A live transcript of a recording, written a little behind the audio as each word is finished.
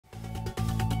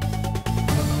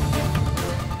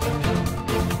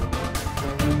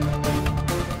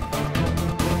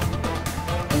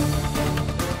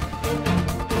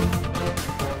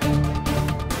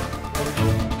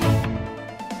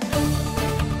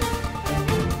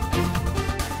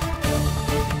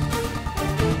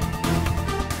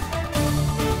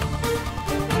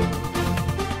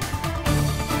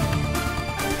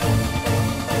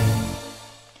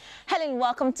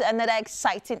welcome to another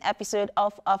exciting episode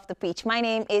of Off the Pitch. My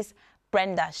name is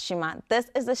Brenda Shima. This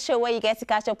is the show where you get to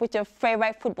catch up with your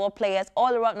favorite football players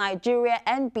all around Nigeria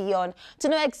and beyond to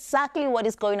know exactly what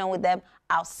is going on with them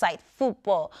outside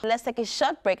football. Let's take a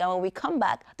short break, and when we come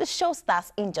back, the show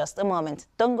starts in just a moment.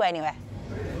 Don't go anywhere.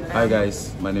 Hi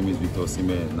guys, my name is Victor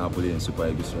Sime, Napoli and Super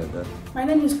Eagles striker. My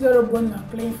name is Vero Bona,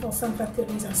 playing for Santa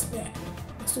Teresa Spain,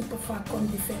 a Super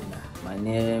Falcon defender. My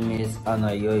name is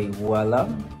Anayo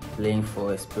Iwuala, playing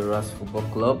for Esperas Football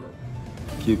Club.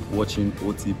 Keep watching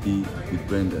OTP with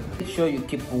Brenda. Make sure you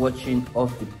keep watching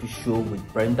Off the Pitch Show with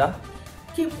Brenda.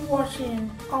 Keep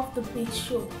watching Off the Pitch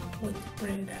Show with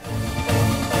Brenda.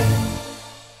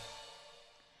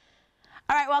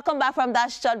 All right, welcome back from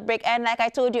that short break. And like I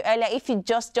told you earlier, if you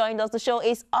just joined us, the show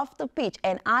is Off the Pitch,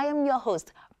 and I am your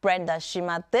host, Brenda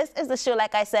Shima. This is the show,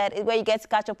 like I said, where you get to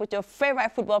catch up with your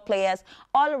favorite football players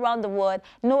all around the world,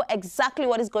 know exactly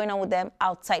what is going on with them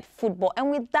outside football.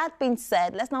 And with that being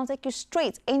said, let's now take you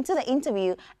straight into the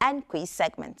interview and quiz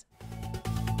segment.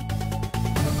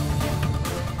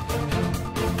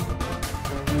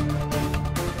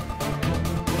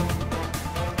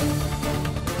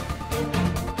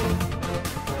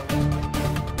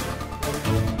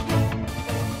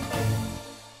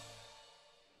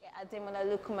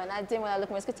 Ademola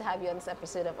Lookman, it's good to have you on this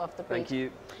episode of Off the Pitch. Thank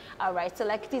you. All right, so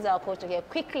like tease our culture here,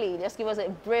 quickly, just give us a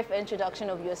brief introduction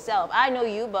of yourself. I know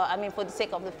you, but I mean for the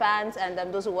sake of the fans and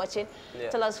those who watch it,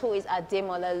 tell us who is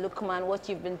Ademola Lookman, what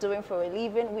you've been doing for a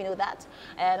living, we know that,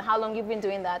 and how long you've been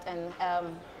doing that, and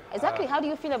exactly how do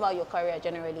you feel about your career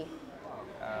generally?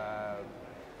 My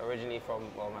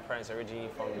parents originally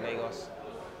from Lagos.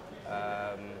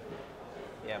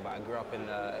 Yeah, but I grew up in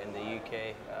the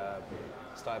UK.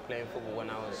 Started playing football when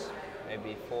I was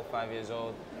maybe 4 or 5 years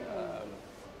old.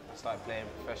 I started playing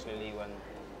professionally when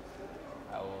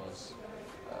I was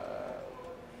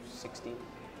 16.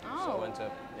 Oh. So I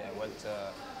went to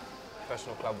a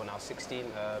professional club when I was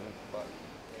 16. But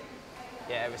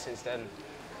yeah, ever since then,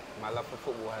 my love for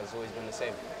football has always been the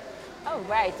same. Oh,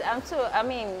 right. So, I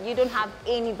mean, you don't have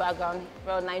any background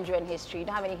from Nigerian history. You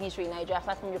don't have any history in Nigeria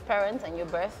aside from your parents and your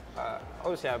birth?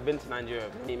 Obviously, I've been to Nigeria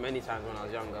many times when I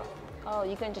was younger. Oh,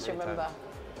 you can just remember?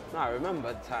 No, I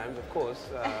remember times, of course.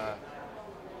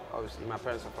 Obviously, my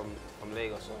parents are from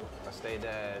Lagos, so I stayed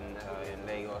there in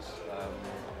Lagos,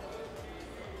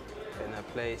 in a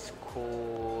place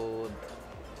called...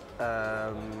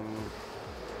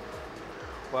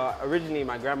 well, originally,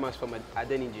 my grandma's from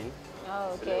Ademola.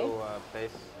 Oh, okay. It's a little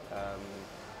place,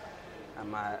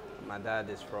 and my dad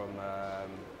is from.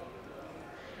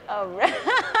 Oh, right.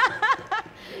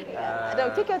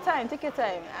 No, take your time. Take your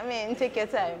time. I mean, take your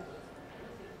time.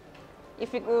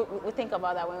 If we think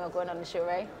about that when we're going on the show,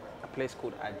 right? A place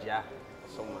called Aja,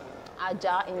 somewhere.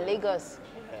 Aja in Lagos.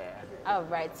 Yeah. Oh,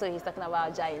 right. So he's talking about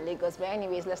Aja in Lagos. But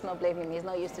anyways, let's not blame him. He's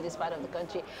not used to this part of the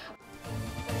country.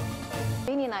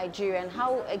 Being in Nigeria,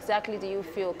 how exactly do you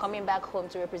feel coming back home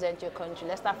to represent your country?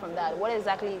 Let's start from that. What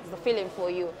exactly is the feeling for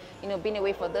you, being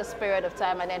away for this period of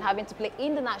time and then having to play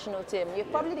in the national team? You're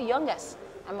probably the youngest,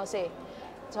 I must say,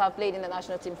 to have played in the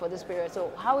national team for this period.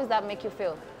 So how does that make you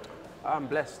feel? I'm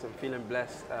blessed. I'm feeling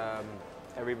blessed.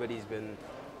 Everybody's been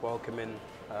welcoming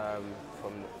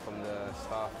from the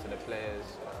staff to the players.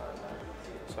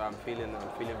 So I'm feeling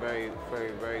very,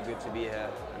 very, very good to be here,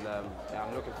 and yeah,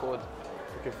 I'm looking forward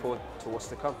to what's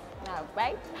to come. All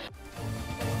right.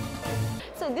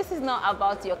 So this is not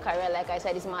about your career, like I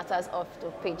said, it's matters off the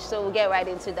pitch. So we'll get right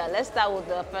into that. Let's start with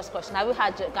the first question. Have you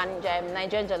had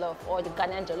Nigerian jollof or the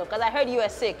Ghanaian jollof? Because I heard you were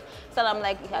sick. So I'm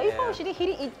like, he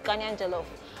didn't eat Ghanaian jollof.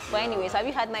 But anyways, have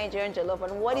you had Nigerian jollof?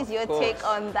 And what is your take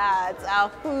on that, our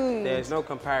food? There's no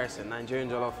comparison. Nigerian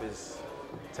jollof is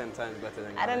 10 times better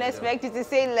than Ghanaian. I don't expect you to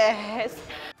say less.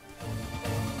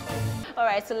 All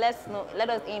right, so let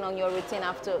us in on your routine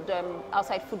after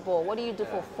outside football. What do you do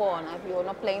for fun if you're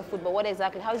not playing football? What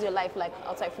exactly? How's your life like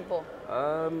outside football?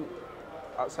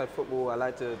 Outside football, I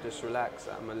like to just relax.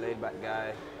 I'm a laid-back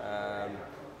guy.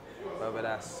 Whether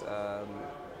that's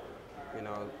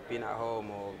being at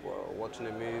home or watching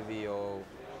a movie or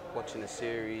watching a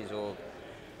series or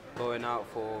going out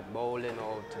for bowling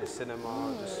or to the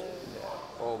cinema,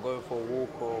 or going for a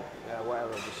walk or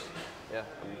whatever.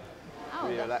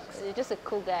 Really relaxed. You're just a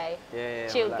cool guy,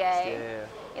 chill guy.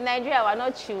 Yeah. In Nigeria, we're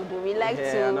not chill. We like to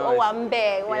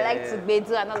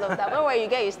bedu and all of that. Don't worry, you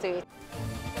get used to it.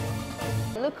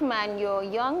 Lookman, you're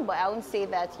young, but I won't say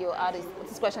that you're out of,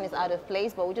 this question is out of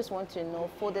place, but we just want to know,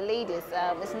 for the ladies,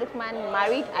 is Lookman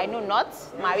married? I know not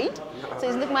married. So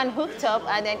is Lookman hooked up?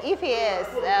 And then if he is,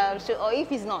 or if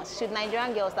he's not, should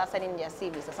Nigerian girls start sending their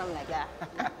CVs or something like that?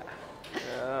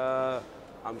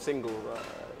 I'm single.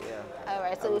 yeah. All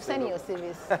right, so we'll send you your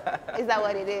CVs. Is that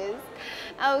what it is?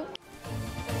 Okay.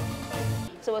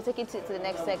 So we'll take you to the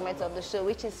next segment of the show,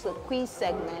 which is the quiz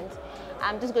segment.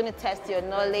 I'm just going to test your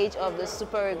knowledge of the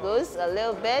Super Eagles a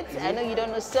little bit. I know you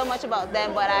don't know so much about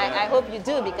them, but I hope you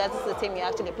do because it's the team you're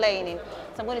actually playing in.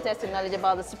 So I'm going to test your knowledge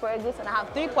about the Super Eagles, and I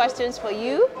have 3 questions for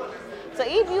you. So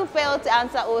if you fail to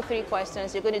answer all 3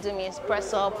 questions, you're going to do me a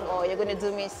press up, or you're going to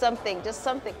do me something, just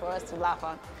something for us to laugh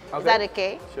on. Okay. Is that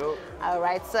okay? Sure. All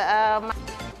right. So,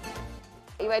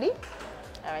 you ready?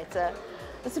 All right. So,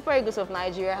 the Super Eagles of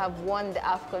Nigeria have won the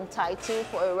AFCON title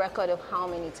for a record of how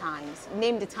many times?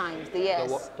 Name the times, the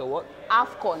years. The what?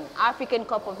 AFCON, African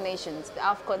Cup of Nations, the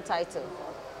AFCON title.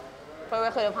 For a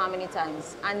record of how many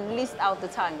times? And list out the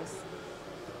times.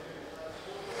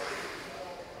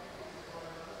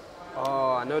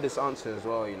 Oh, I know this answer as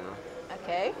well, you know.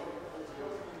 Okay.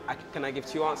 Can I give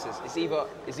 2 answers? It's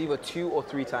either 2 or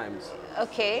 3 times.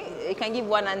 Okay, you can give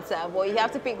 1 answer, but you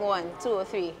have to pick 1, 2 or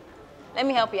 3. Let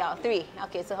me help you out. 3.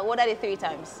 Okay, so what are the 3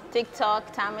 times?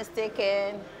 TikTok, time is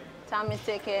taken, time is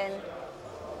taken.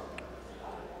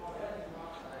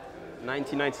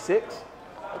 1996.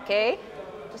 Okay,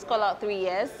 just call out 3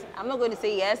 years. I'm not going to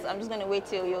say yes, I'm just going to wait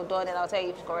till you're done and I'll tell you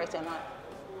if it's correct or not.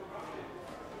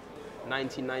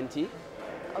 1990.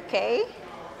 Okay.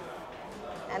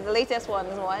 And the latest one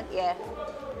is what? Yeah.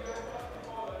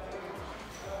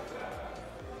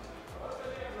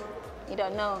 You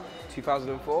don't know?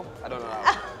 2004? I don't know.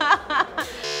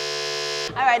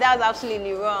 All right, that was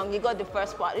absolutely wrong. You got the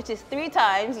first part, which is 3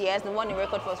 times. Yes, the one in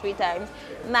record for 3 times.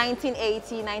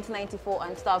 1980, 1994,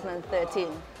 and 2013.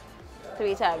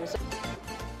 3 times.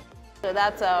 So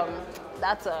that's a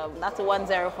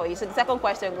 1-0 for you. So the second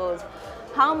question goes,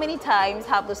 how many times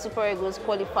have the Super Eagles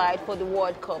qualified for the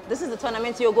World Cup? This is the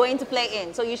tournament you're going to play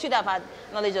in, so you should have had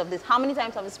knowledge of this. How many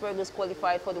times have the Super Eagles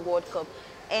qualified for the World Cup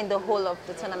in the whole of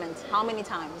the tournament? How many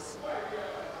times?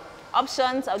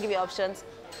 Options, I'll give you options.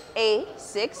 A,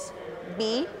 6,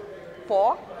 B,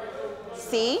 4,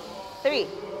 C, 3.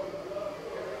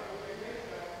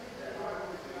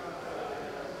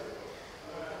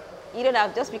 You don't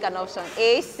have, just pick an option.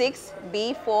 A, 6,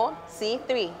 B, 4, C,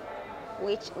 3.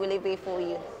 Which will it be for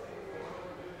you?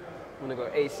 I'm gonna go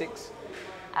A6.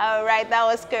 All right, that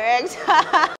was correct.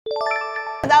 That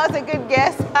was a good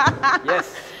guess.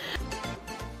 Yes.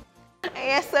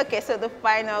 Yes, okay, so the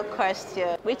final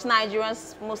question. Which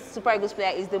Nigerian's most Super Eagles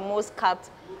player is the most capped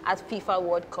at FIFA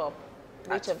World Cup?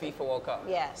 At FIFA World Cup?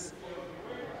 Yes.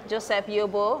 Joseph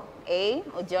Yobo, A,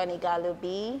 or Johnny Gallo,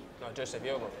 B? No, Joseph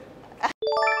Yobo.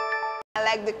 I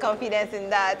like the confidence in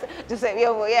that. Joseph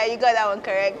Yobo, yeah, you got that one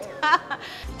correct.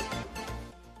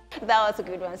 That was a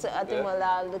good one. So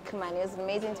Ademola Lookman, it was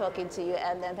amazing talking to you,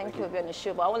 and then thank you for being on the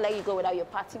show. But I won't let you go without your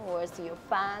parting words to your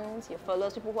fans, your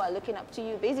followers, people who are looking up to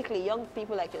you, basically young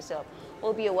people like yourself. What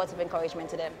will be your words of encouragement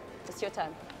to them? It's your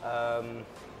time.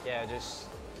 Yeah, just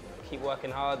keep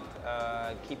working hard,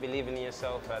 keep believing in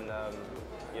yourself, and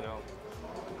you know,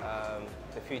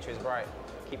 the future is bright.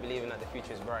 Keep believing that the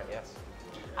future is bright, yes.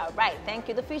 All right, thank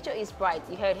you. The future is bright.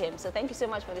 You heard him. So thank you so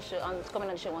much for the show, coming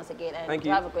on the show once again, and thank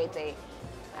you. Have a great day.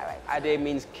 All right. Ade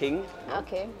means king. No?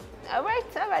 Okay. All right.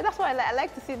 That's why I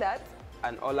like to see that.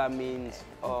 And Ola means,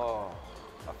 oh,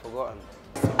 I've forgotten.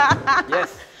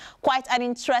 Yes. Quite an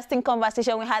interesting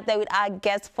conversation we had there with our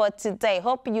guest for today.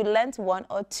 Hope you learned 1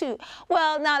 or 2.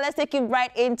 Well, now let's take you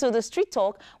right into the street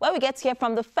talk, where we get to hear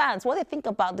from the fans what they think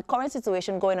about the current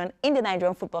situation going on in the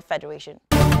Nigerian Football Federation.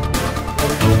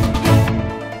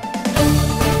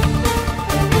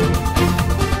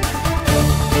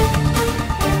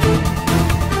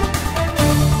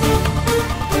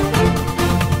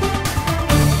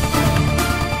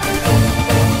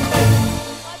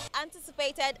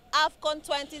 Anticipated AFCON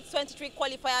 2023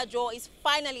 qualifier draw is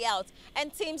finally out,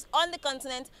 and teams on the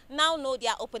continent now know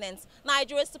their opponents.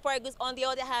 Nigeria's Super Eagles, on the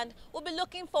other hand, will be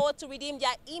looking forward to redeem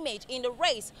their image in the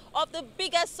race of the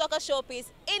biggest soccer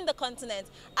showpiece in the continent,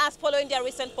 as following their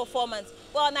recent performance.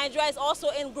 Well, Nigeria is also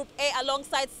in Group A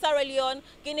alongside Sierra Leone,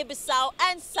 Guinea-Bissau,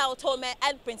 and Sao Tome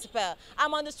and Principe.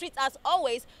 I'm on the streets as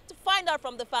always to find out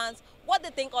from the fans what they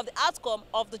think of the outcome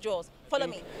of the draws. Follow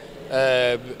me.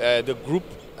 The group,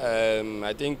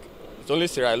 I think it's only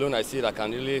Sierra Leone I see that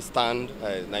can really stand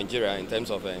Nigeria in terms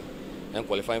of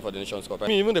qualifying for the Nations Cup. I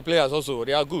mean, even the players also,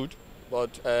 they are good,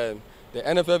 but the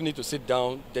NFF need to sit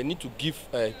down. They need to give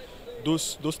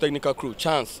those technical crew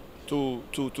chance to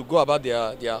go about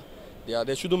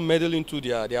they shouldn't meddle into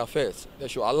their affairs. They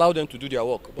should allow them to do their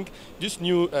work. I think these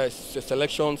new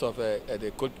selections of the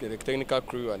technical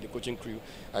crew and the coaching crew,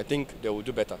 I think they will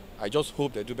do better. I just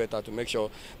hope they do better to make sure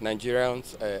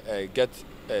Nigerians get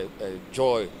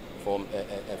joy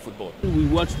football. We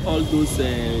watched all those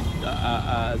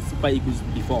Super Eagles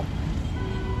before.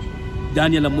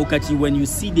 Daniel Amokachi, when you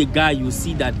see the guy, you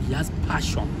see that he has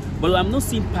passion. But I'm not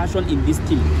seeing passion in this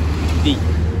team today.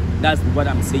 That's what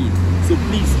I'm saying. So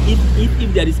please,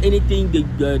 if there is anything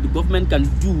the government can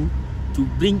do to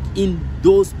bring in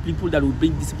those people that will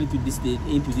bring discipline to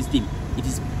into this team, it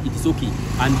is okay,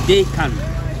 and they can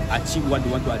achieve what they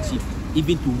want to achieve,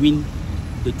 even to win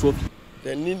the trophy.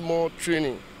 They need more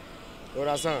training, you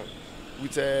understand,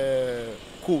 with a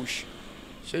coach.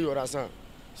 You understand?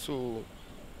 So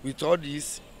with all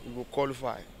this, we will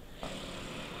qualify.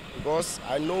 Because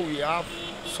I know we have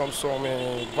some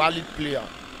valid player,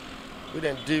 we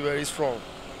then do very strong.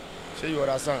 You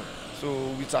understand? So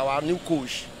with our new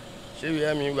coach, you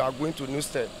hear me, we are going to new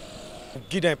step.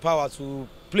 Give them power to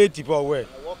play the ball well.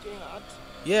 Working hard.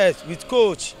 Yes, with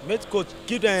coach,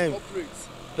 give them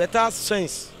better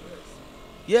sense.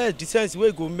 Yes, the sense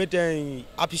we go make them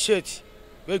appreciate.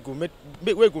 We go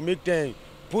make them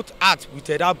put heart with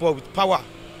that ball with power.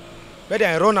 Make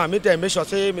them run and make them make sure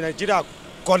say Nigeria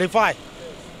qualify.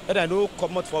 Let them know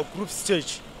come out for group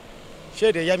stage.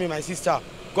 Share they hear me, my sister.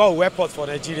 Go weapon for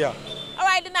Nigeria. All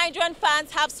right, the Nigerian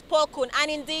fans have spoken, and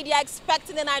indeed they are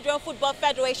expecting the Nigerian Football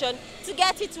Federation to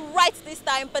get it right this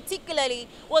time, particularly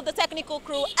with the technical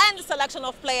crew and the selection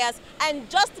of players. And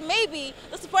just maybe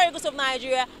the Super Eagles of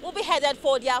Nigeria will be headed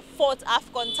for their 4th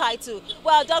AFCON title.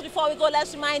 Well, just before we go,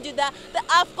 let's remind you that the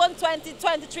AFCON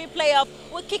 2023 playoff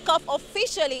will kick off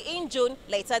officially in June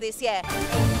later this year.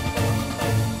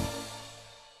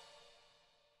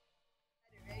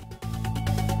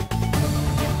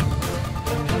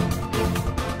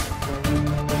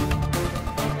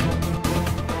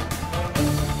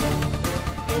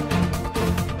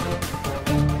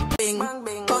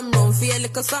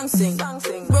 Like a song sing.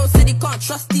 Bro said he can't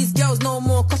trust these girls no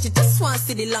more, cause she just want to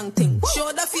see the long thing.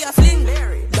 Show the fear fling.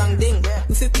 Dang ding.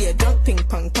 We feel play a drunk ping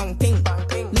pong pong ping.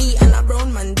 Me and a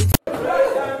brown man did.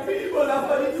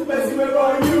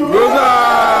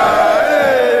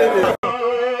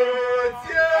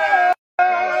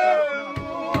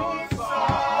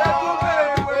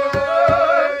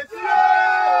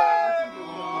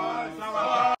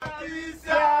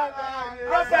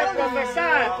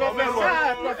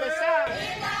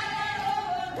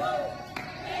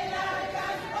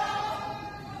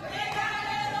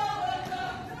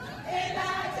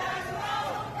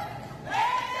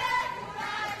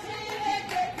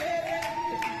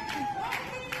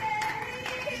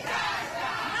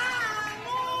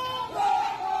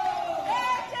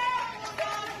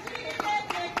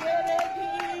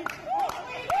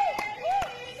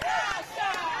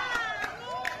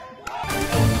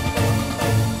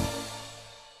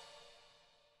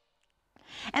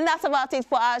 And that's about it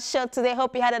for our show today.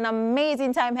 Hope you had an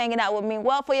amazing time hanging out with me.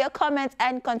 Well, for your comments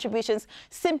and contributions,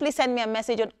 simply send me a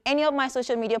message on any of my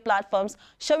social media platforms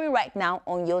showing right now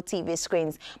on your TV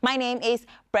screens. My name is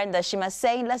Brenda Shima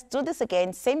saying let's do this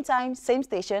again, same time, same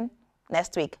station,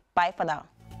 next week. Bye for now.